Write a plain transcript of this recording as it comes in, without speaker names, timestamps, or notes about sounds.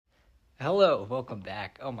Hello, welcome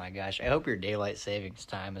back. Oh my gosh, I hope your daylight savings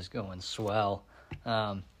time is going swell.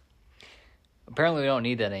 Apparently we don't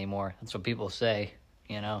need that anymore. That's what people say,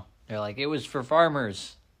 They're like, it was for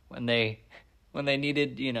farmers when they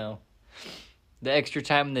needed, the extra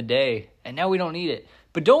time in the day, and now we don't need it.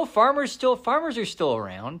 But don't farmers are still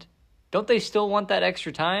around. Don't they still want that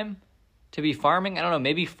extra time to be farming? I don't know,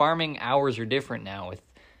 maybe farming hours are different now with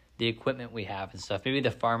the equipment we have and stuff. Maybe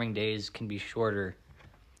the farming days can be shorter.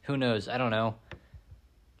 Who knows? I don't know.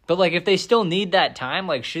 But, if they still need that time,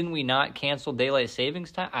 shouldn't we not cancel daylight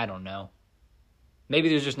savings time? I don't know. Maybe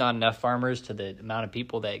there's just not enough farmers to the amount of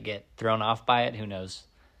people that get thrown off by it. Who knows?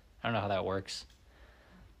 I don't know how that works.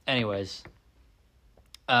 Anyways,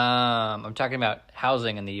 I'm talking about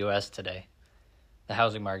housing in the U.S. today, the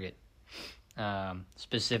housing market.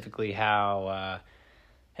 Specifically how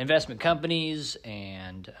investment companies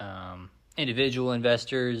and individual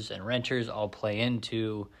investors and renters all play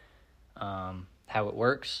into how it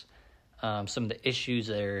works. Some of the issues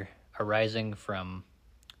that are arising from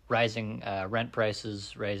rising rent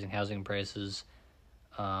prices, rising housing prices.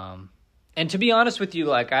 And to be honest with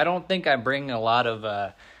you, I don't think I'm bringing a lot of,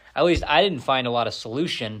 at least I didn't find a lot of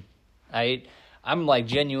solution. I'm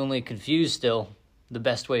genuinely confused still, the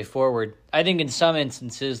best way forward. I think in some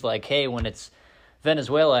instances, hey, when it's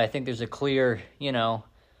Venezuela, I think there's a clear,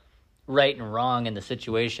 right and wrong in the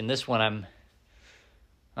situation. This one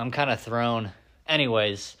I'm kind of thrown.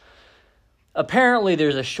 Anyways, apparently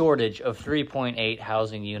there's a shortage of 3.8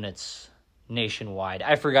 housing units nationwide.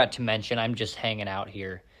 I forgot to mention I'm just hanging out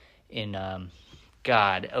here in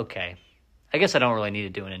okay. I guess I don't really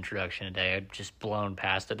need to do an introduction today. I've just blown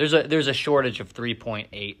past it. There's a shortage of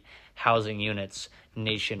 3.8 housing units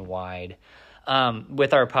nationwide.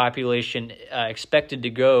 With our population expected to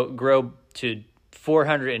grow to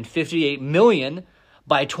 458 million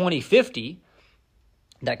by 2050.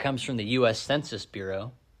 That comes from the U.S. Census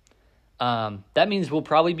Bureau. That means we'll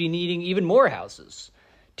probably be needing even more houses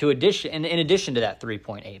in addition to that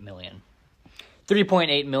 3.8 million.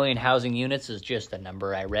 3.8 million housing units is just a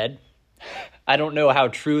number I read. I don't know how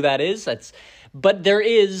true that is. But there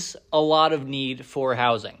is a lot of need for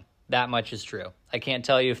housing. That much is true. I can't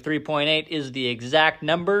tell you if 3.8 is the exact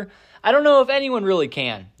number. I don't know if anyone really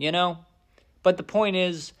can, But the point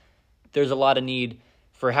is, there's a lot of need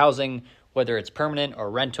for housing, whether it's permanent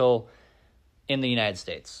or rental, in the United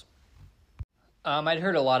States. I'd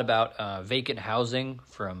heard a lot about vacant housing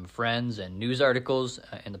from friends and news articles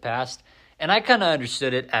in the past, and I kind of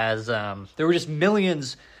understood it as there were just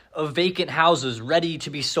millions of vacant houses ready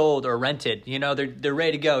to be sold or rented. They're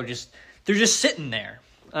ready to go. They're just sitting there.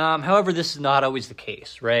 However, this is not always the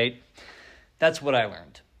case, right? That's what I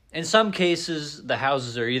learned. In some cases, the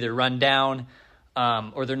houses are either run down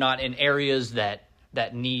or they're not in areas that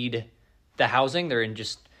need the housing. They're in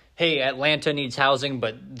just, hey, Atlanta needs housing,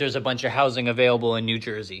 but there's a bunch of housing available in New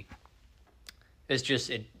Jersey. It's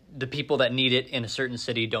just the people that need it in a certain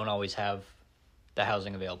city don't always have the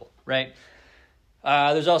housing available, right?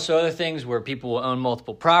 There's also other things where people will own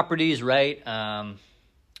multiple properties, right?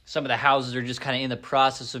 Some of the houses are just kind of in the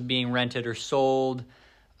process of being rented or sold.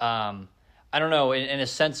 I don't know, in a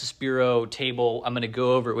Census Bureau table, I'm going to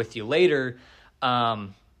go over it with you later.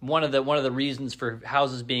 One of the reasons for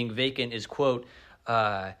houses being vacant is, quote,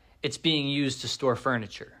 it's being used to store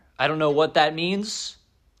furniture. I don't know what that means.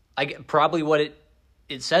 Probably what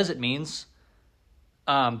it says it means.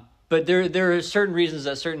 But there are certain reasons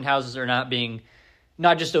that certain houses are not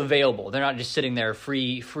just available. They're not just sitting there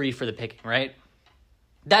free for the picking, right?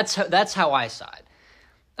 That's how I saw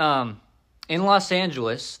it. In Los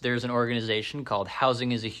Angeles, there's an organization called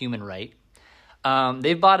Housing is a Human Right.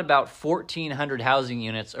 They've bought about 1,400 housing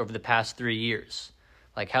units over the past 3 years,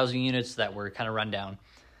 housing units that were kind of run down.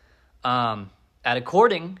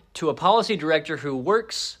 According to a policy director who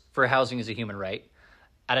works for Housing is a Human Right,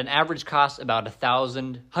 at an average cost about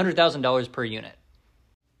 $100,000 per unit.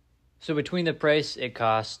 So between the price it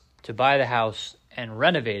costs to buy the house and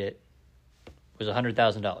renovate it was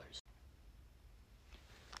 $100,000.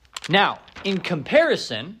 Now, in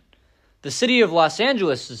comparison, the city of Los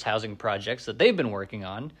Angeles' housing projects that they've been working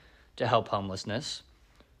on to help homelessness,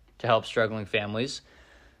 to help struggling families,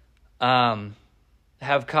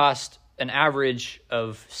 have cost an average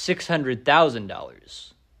of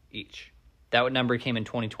 $600,000 each. That number came in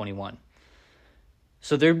 2021.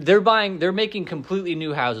 So they're making completely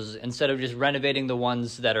new houses instead of just renovating the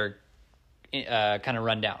ones that are kind of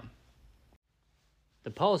run down.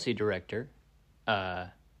 The policy director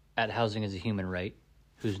at Housing is a Human Right,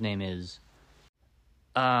 whose name is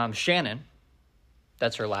Shannon,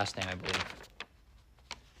 that's her last name, I believe.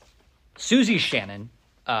 Susie Shannon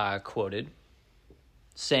quoted,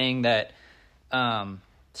 saying that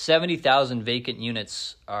 70,000 vacant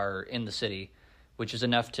units are in the city, which is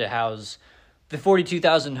enough to house the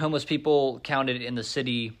 42,000 homeless people counted in the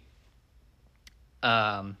city,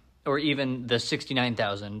 or even the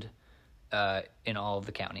 69,000 in all of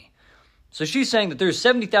the county. So she's saying that there's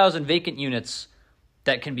 70,000 vacant units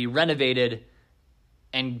that can be renovated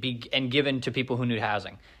and given to people who need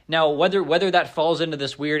housing. Now, whether that falls into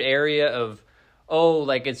this weird area of,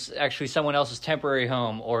 like it's actually someone else's temporary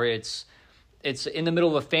home, or it's in the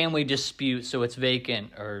middle of a family dispute, so it's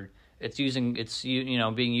vacant, or it's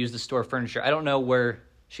being used to store furniture. I don't know where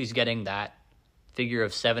she's getting that figure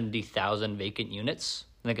of 70,000 vacant units.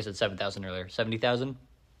 I think I said 7,000 earlier. 70,000.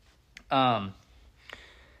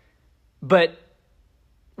 But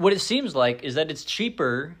what it seems like is that it's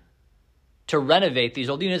cheaper to renovate these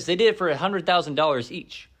old units. They did it for $100,000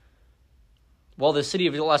 each, while the city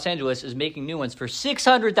of Los Angeles is making new ones for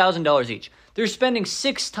 $600,000 each. They're spending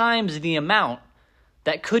 6 times the amount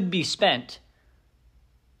that could be spent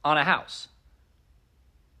on a house.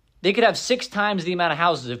 They could have 6 times the amount of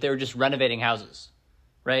houses if they were just renovating houses,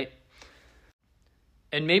 right?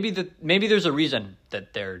 And maybe there's a reason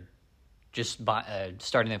that they're just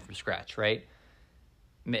starting them from scratch, right?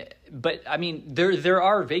 But I mean, there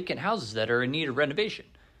are vacant houses that are in need of renovation.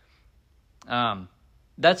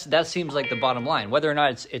 That seems like the bottom line. Whether or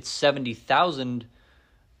not it's 70,000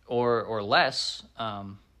 or less,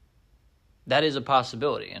 that is a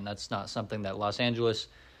possibility, and that's not something that Los Angeles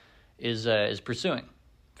is pursuing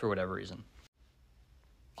for whatever reason.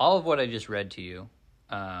 All of what I just read to you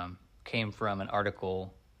came from an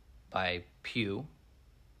article by Pew,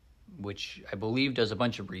 which I believe does a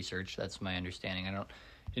bunch of research. That's my understanding. It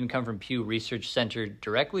didn't come from Pew Research Center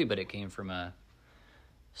directly, but it came from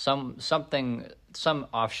some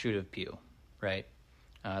offshoot of Pew, right?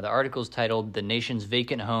 The article is titled "The Nation's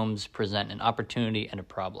Vacant Homes Present an Opportunity and a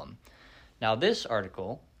Problem." Now, this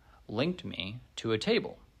article linked me to a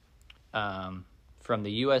table from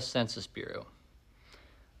the U.S. Census Bureau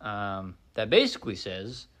that basically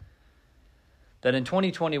says that in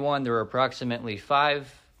 2021 there were approximately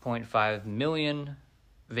 5.5 million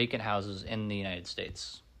vacant houses in the United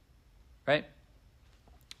States, right?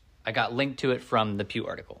 I got linked to it from the Pew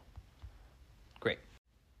article. Great.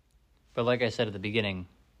 But like I said at the beginning,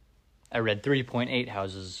 I read 3.8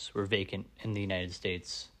 houses were vacant in the United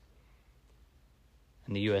States.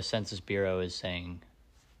 And the U.S. Census Bureau is saying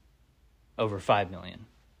over 5 million.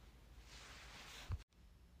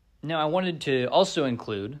 Now, I wanted to also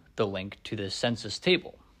include the link to the census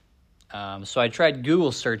table. So I tried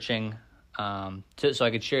Google searching so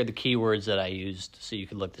I could share the keywords that I used so you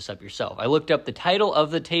could look this up yourself. I looked up the title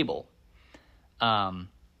of the table,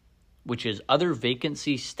 which is Other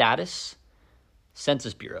Vacancy Status,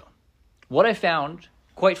 Census Bureau. What I found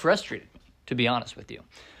quite frustrated me, to be honest with you.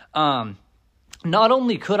 Not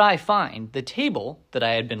only could I find the table that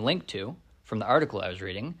I had been linked to from the article I was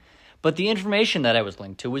reading, but the information that I was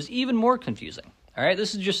linked to was even more confusing. All right,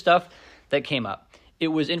 this is just stuff that came up. It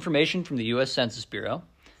was information from the U.S. Census Bureau,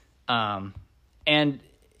 and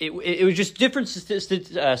it was just different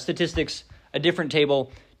statistics, a different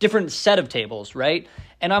table, different set of tables, right?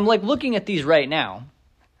 And I'm like looking at these right now,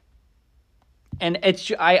 and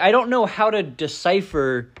I don't know how to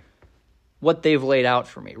decipher what they've laid out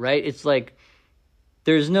for me, right? It's like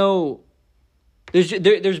there's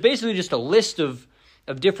basically just a list of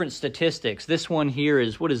different statistics. This one here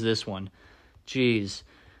is, what is this one? Geez.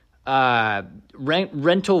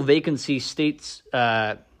 Rental vacancy states,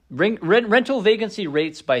 rental vacancy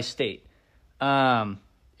rates by state.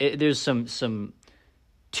 There's some 2.0,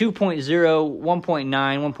 1.9,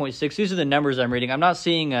 1.6. These are the numbers I'm reading. I'm not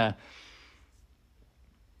seeing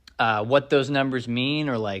what those numbers mean,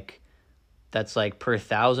 or like that's like per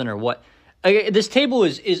thousand or what. This table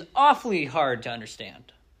is awfully hard to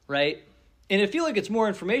understand, right? And I feel like it's more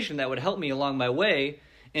information that would help me along my way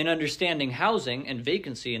in understanding housing and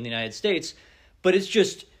vacancy in the United States, but it's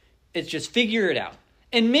just figure it out.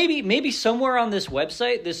 And maybe somewhere on this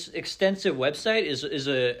website, this extensive website, is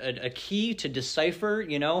a key to decipher,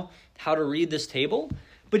 how to read this table.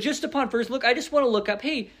 But just upon first look, I just want to look up,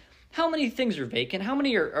 hey, how many things are vacant? How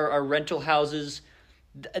many are rental houses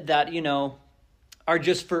that are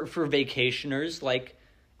just for vacationers? Like,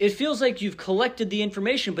 it feels like you've collected the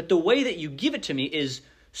information, but the way that you give it to me is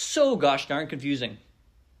so gosh darn confusing.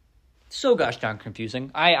 So gosh darn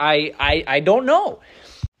confusing. I don't know.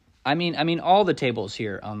 I mean all the tables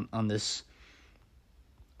here on this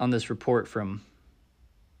report from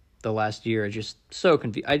the last year are just so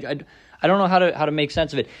confused. I don't know how to make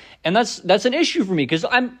sense of it. And that's an issue for me, because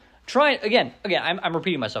I'm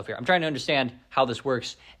repeating myself here. I'm trying to understand how this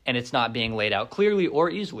works, and it's not being laid out clearly or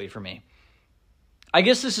easily for me. I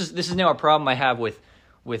guess this is now a problem I have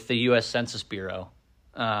with the U.S. Census Bureau.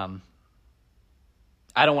 I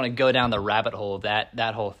don't want to go down the rabbit hole of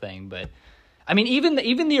that whole thing, but I mean, even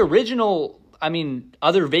the original, I mean,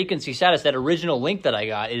 other vacancy status, that original link that I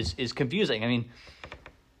got is confusing. I mean,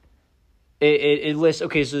 it lists,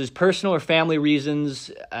 okay, so there's personal or family reasons,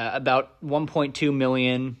 about 1.2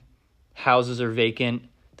 million houses are vacant.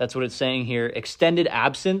 That's what it's saying here. Extended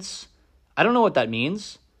absence. I don't know what that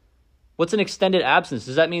means. What's an extended absence?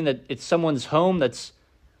 Does that mean that it's someone's home that's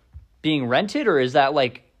being rented, or is that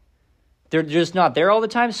like they're just not there all the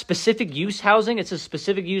time? Specific use housing? It says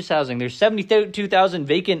specific use housing. There's 72,000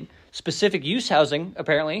 vacant specific use housing,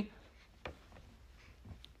 apparently.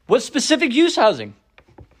 What's specific use housing?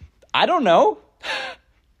 I don't know.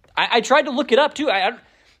 I tried to look it up too.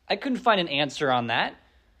 I couldn't find an answer on that.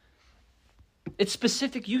 It's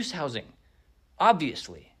specific use housing,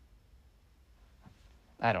 obviously.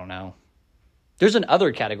 I don't know. There's an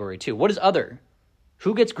other category too. What is other?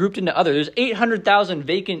 Who gets grouped into other? There's 800,000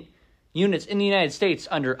 vacant units in the United States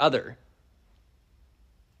under other.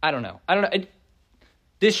 I don't know.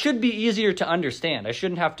 This should be easier to understand. I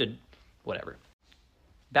shouldn't have to, whatever.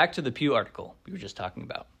 Back to the Pew article we were just talking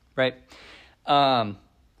about, right?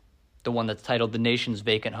 The one that's titled "The Nation's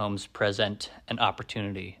Vacant Homes Present an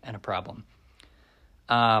Opportunity and a Problem."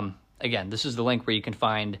 Again, this is the link where you can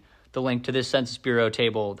find the link to this Census Bureau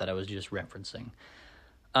table that I was just referencing.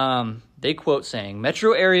 They quote saying,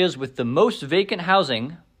 "Metro areas with the most vacant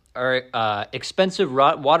housing are expensive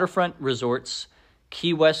waterfront resorts,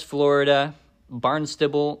 Key West, Florida,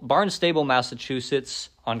 Barnstable, Massachusetts,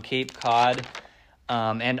 on Cape Cod,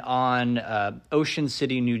 and on Ocean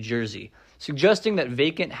City, New Jersey, suggesting that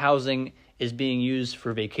vacant housing is being used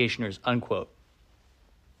for vacationers," unquote.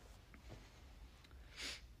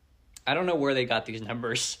 I don't know where they got these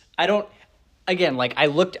numbers. I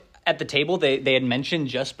looked at the table they had mentioned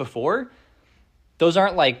just before. Those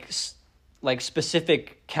aren't like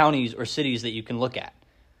specific counties or cities that you can look at.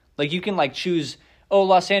 Like you can choose,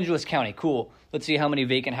 Los Angeles County, cool. Let's see how many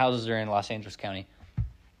vacant houses are in Los Angeles County.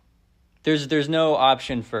 There's no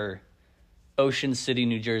option for Ocean City,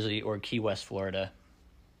 New Jersey, or Key West, Florida.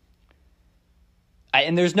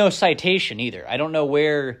 And there's no citation either. I don't know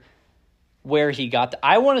where he got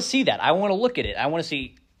I want to see that. I want to look at it. I want to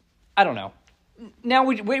see. I don't know. Now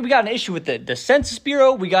we got an issue with the Census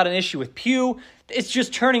Bureau. We got an issue with Pew. It's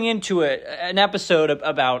just turning into an episode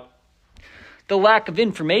about the lack of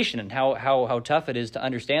information and how tough it is to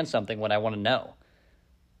understand something when I want to know.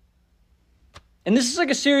 And this is like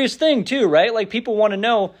a serious thing too, right? Like people want to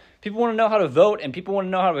know how to vote, and people want to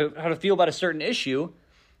know how to feel about a certain issue.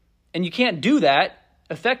 And you can't do that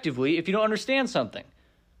effectively if you don't understand something.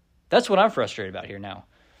 That's what I'm frustrated about here now.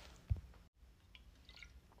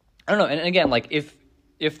 I don't know. And again,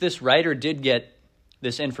 if this writer did get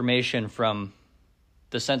this information from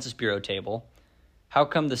the Census Bureau table, how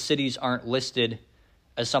come the cities aren't listed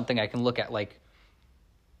as something I can look at?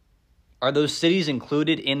 Are those cities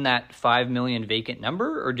included in that 5 million vacant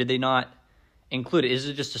number, or did they not include it? Is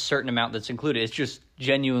it just a certain amount that's included? It's just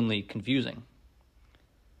genuinely confusing.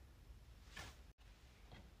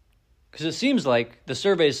 Because it seems like the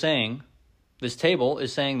survey is saying, this table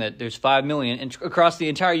is saying that there's 5 million, and across the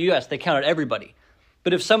entire U.S., they counted everybody.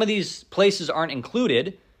 But if some of these places aren't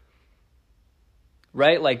included,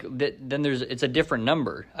 right, then it's a different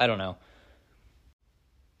number. I don't know.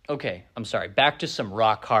 Okay, I'm sorry. Back to some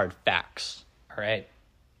rock hard facts, all right?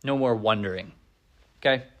 No more wondering,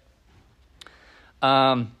 okay?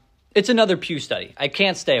 It's another Pew study. I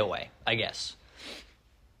can't stay away, I guess.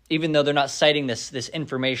 Even though they're not citing this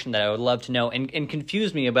information that I would love to know and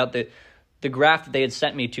confuse me about the graph that they had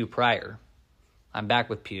sent me to prior. I'm back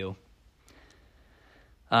with Pew.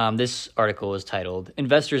 This article is titled,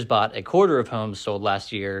 "Investors Bought a Quarter of Homes Sold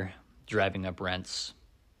Last Year, Driving Up Rents."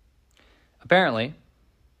 Apparently,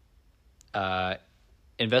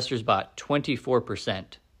 investors bought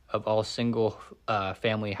 24% of all single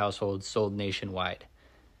family households sold nationwide.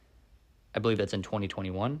 I believe that's in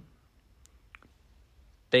 2021.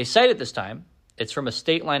 They cite at this time, it's from a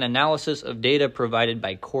state line analysis of data provided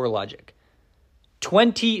by CoreLogic.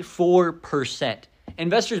 24%.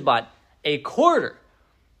 Investors bought a quarter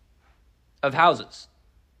of houses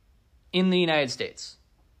in the United States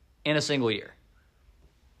in a single year.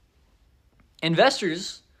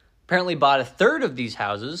 Investors apparently bought a third of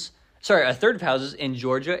houses in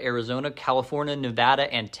Georgia, Arizona, California,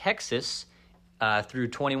 Nevada, and Texas through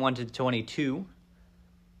 21 to 22.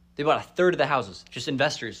 They bought a third of the houses, just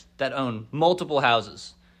investors that own multiple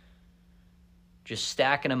houses. just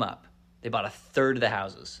stacking them up. They bought a third of the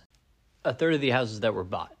houses. A third of the houses that were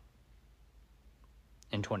bought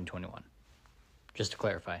in 2021. Just to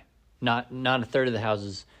clarify. Not a third of the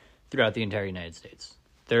houses throughout the entire United States.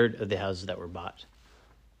 Third of the houses that were bought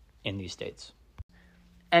in these states.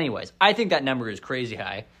 Anyways, I think that number is crazy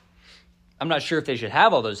high. I'm not sure if they should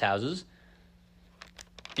have all those houses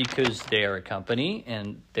because they are a company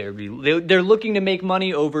and they're looking to make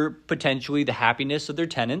money over potentially the happiness of their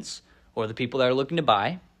tenants or the people that are looking to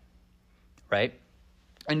buy, right?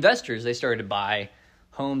 Investors, they started to buy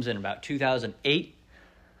homes in about 2008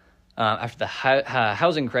 after the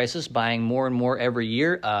housing crisis, buying more and more every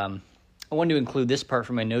year. I wanted to include this part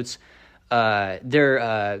from my notes. This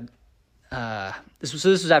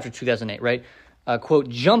was after 2008, right? Quote,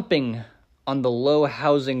 jumping on the low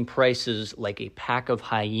housing prices like a pack of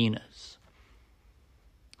hyenas.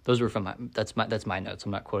 Those were from that's my notes.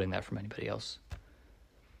 I'm not quoting that from anybody else.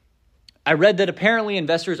 I read that apparently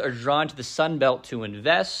investors are drawn to the Sun Belt to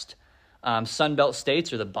invest. Sun Belt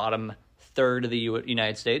states are the bottom third of the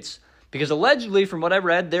United States because allegedly, from what I've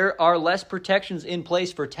read, there are less protections in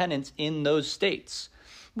place for tenants in those states,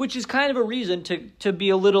 which is kind of a reason to be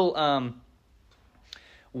a little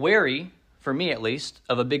wary, for me at least,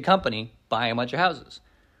 of a big company buying a bunch of houses,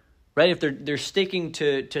 right? If they're sticking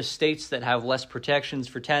to states that have less protections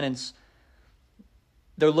for tenants,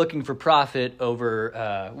 they're looking for profit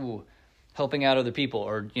over helping out other people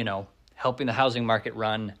or, helping the housing market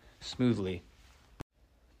run smoothly.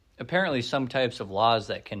 Apparently, some types of laws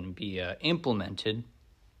that can be implemented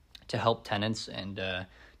to help tenants and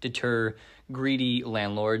deter greedy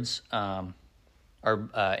landlords are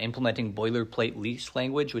implementing boilerplate lease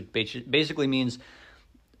language, which basically means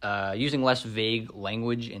using less vague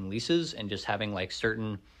language in leases and just having like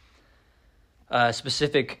certain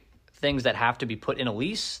specific things that have to be put in a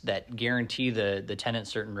lease that guarantee the tenant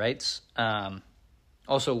certain rights.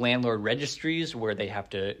 Also, landlord registries where they have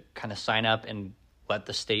to kind of sign up and let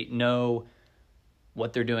the state know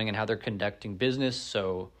what they're doing and how they're conducting business.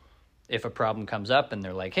 So if a problem comes up and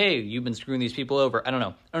they're like, hey, you've been screwing these people over. I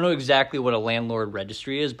don't know exactly what a landlord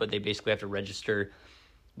registry is, but they basically have to register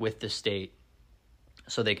with the state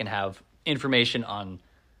so they can have information on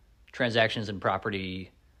transactions and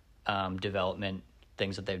property development,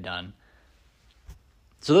 things that they've done.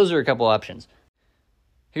 So those are a couple options.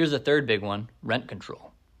 Here's a third big one, rent control.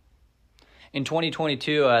 In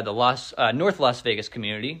 2022, the North Las Vegas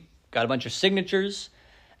community got a bunch of signatures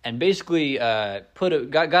and basically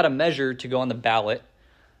got a measure to go on the ballot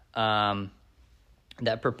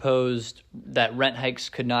that proposed that rent hikes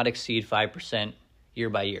could not exceed 5% year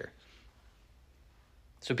by year.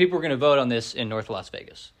 So people were going to vote on this in North Las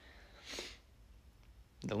Vegas.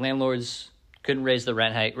 The landlords couldn't raise the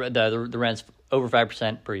rent the rents over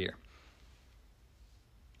 5% per year.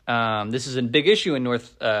 This is a big issue in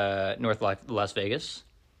North Las Vegas.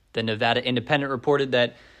 The Nevada Independent reported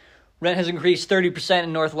that rent has increased 30%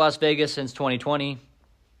 in North Las Vegas since 2020.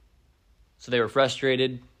 So they were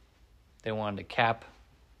frustrated. They wanted to cap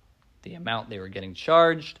the amount they were getting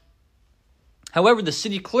charged. However, the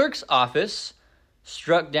city clerk's office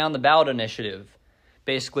struck down the ballot initiative.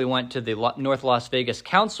 Basically went to the North Las Vegas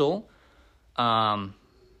Council, who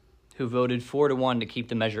voted 4-1 to keep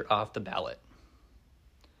the measure off the ballot.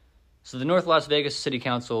 So the North Las Vegas City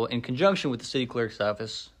Council, in conjunction with the city clerk's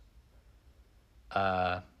office,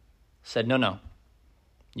 said, no,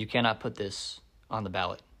 you cannot put this on the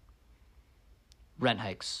ballot. Rent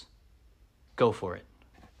hikes. Go for it.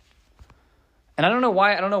 And I don't know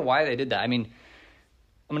why they did that. I mean,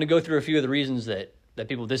 I'm going to go through a few of the reasons that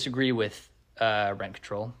people disagree with rent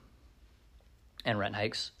control and rent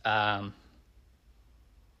hikes.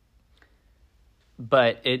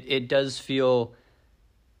 But it does feel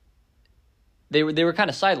they were kind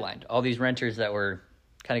of sidelined, all these renters that were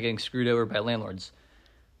kind of getting screwed over by landlords.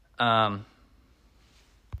 Why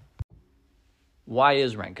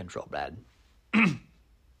is rent control bad?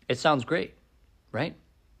 It sounds great, right?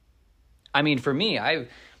 I mean, for me,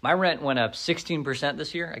 my rent went up 16%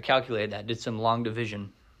 this year. I calculated that, did some long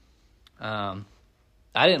division. I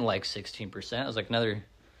didn't like 16%. It was like another,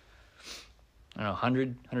 100,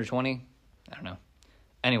 120. I don't know.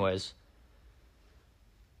 Anyways,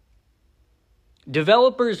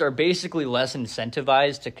 developers are basically less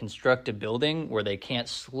incentivized to construct a building where they can't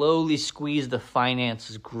slowly squeeze the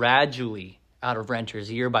finances gradually out of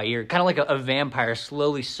renters year by year, kind of like a vampire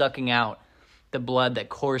slowly sucking out the blood that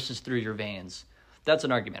courses through your veins. That's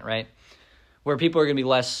an argument, right? Where people are going to be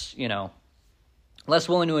less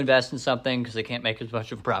willing to invest in something because they can't make as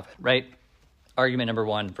much of a profit, right? Argument number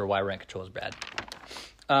one for why rent control is bad.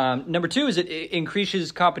 Number two is it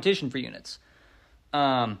increases competition for units.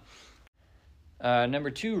 Number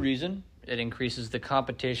 2 reason, it increases the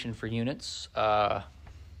competition for units. It's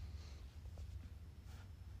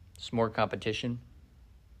more competition.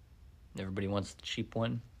 Everybody wants the cheap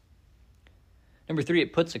one. Number 3,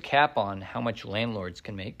 it puts a cap on how much landlords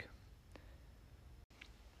can make.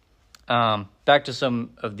 Back to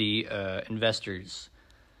some of the investors.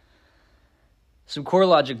 Some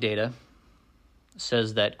CoreLogic data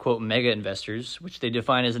says that, quote, mega investors, which they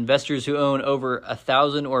define as investors who own over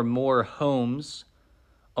 1,000 or more homes,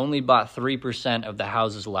 only bought 3% of the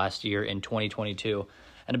houses last year in 2022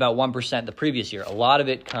 and about 1% the previous year. A lot of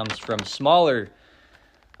it comes from smaller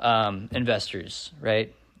investors,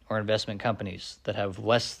 right, or investment companies that have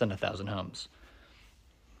less than 1,000 homes.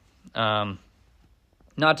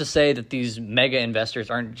 Not to say that these mega investors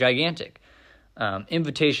aren't gigantic.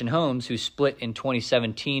 Invitation Homes, who split in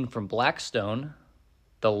 2017 from Blackstone,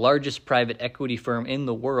 the largest private equity firm in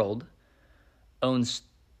the world, owns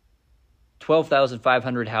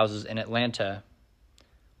 12,500 houses in Atlanta,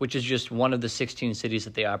 which is just one of the 16 cities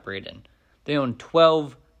that they operate in. They own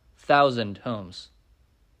 12,000 homes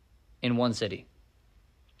in one city.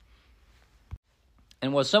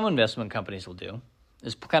 And what some investment companies will do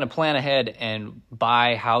is kind of plan ahead and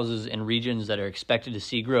buy houses in regions that are expected to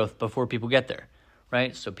see growth before people get there,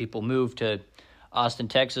 right? So people move to Austin,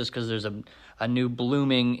 Texas, because there's a new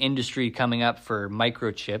blooming industry coming up for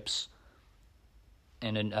microchips.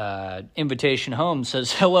 And an Invitation Home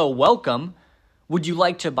says, hello, welcome. Would you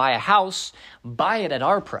like to buy a house? Buy it at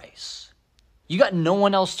our price. You got no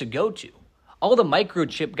one else to go to. All the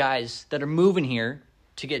microchip guys that are moving here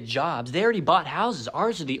to get jobs, they already bought houses.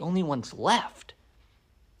 Ours are the only ones left.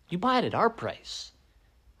 You buy it at our price,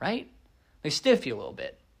 right? They stiff you a little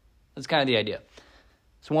bit. That's kind of the idea.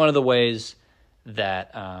 It's one of the ways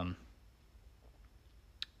that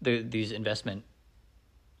these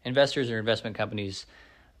investors or investment companies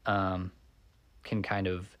can kind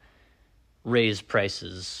of raise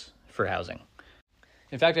prices for housing.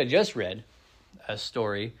 In fact, I just read a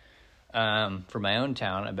story from my own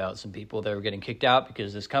town about some people that were getting kicked out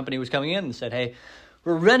because this company was coming in and said, hey,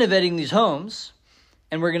 we're renovating these homes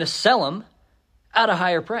and we're going to sell them at a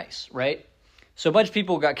higher price, right? So a bunch of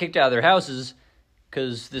people got kicked out of their houses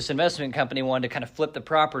because this investment company wanted to kind of flip the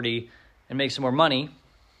property and make some more money,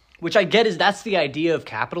 which I get is that's the idea of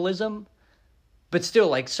capitalism. But still,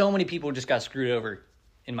 like, so many people just got screwed over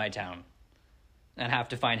in my town and have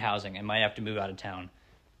to find housing and might have to move out of town,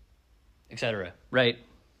 etc., right?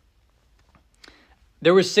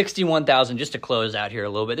 There was 61,000, just to close out here a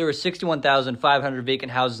little bit, there were 61,500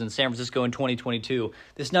 vacant houses in San Francisco in 2022.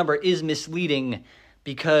 This number is misleading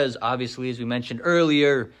because, obviously, as we mentioned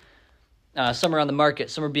earlier, some are on the market,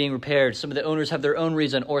 some are being repaired, some of the owners have their own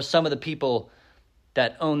reason, or some of the people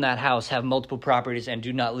that own that house have multiple properties and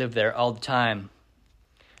do not live there all the time.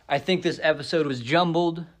 I think this episode was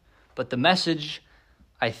jumbled, but the message,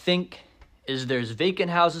 I think, is there's vacant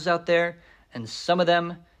houses out there, and some of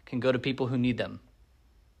them can go to people who need them.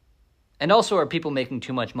 And also are people making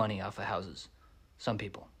too much money off of houses? Some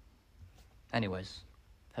people. Anyways,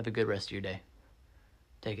 have a good rest of your day.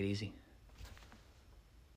 Take it easy.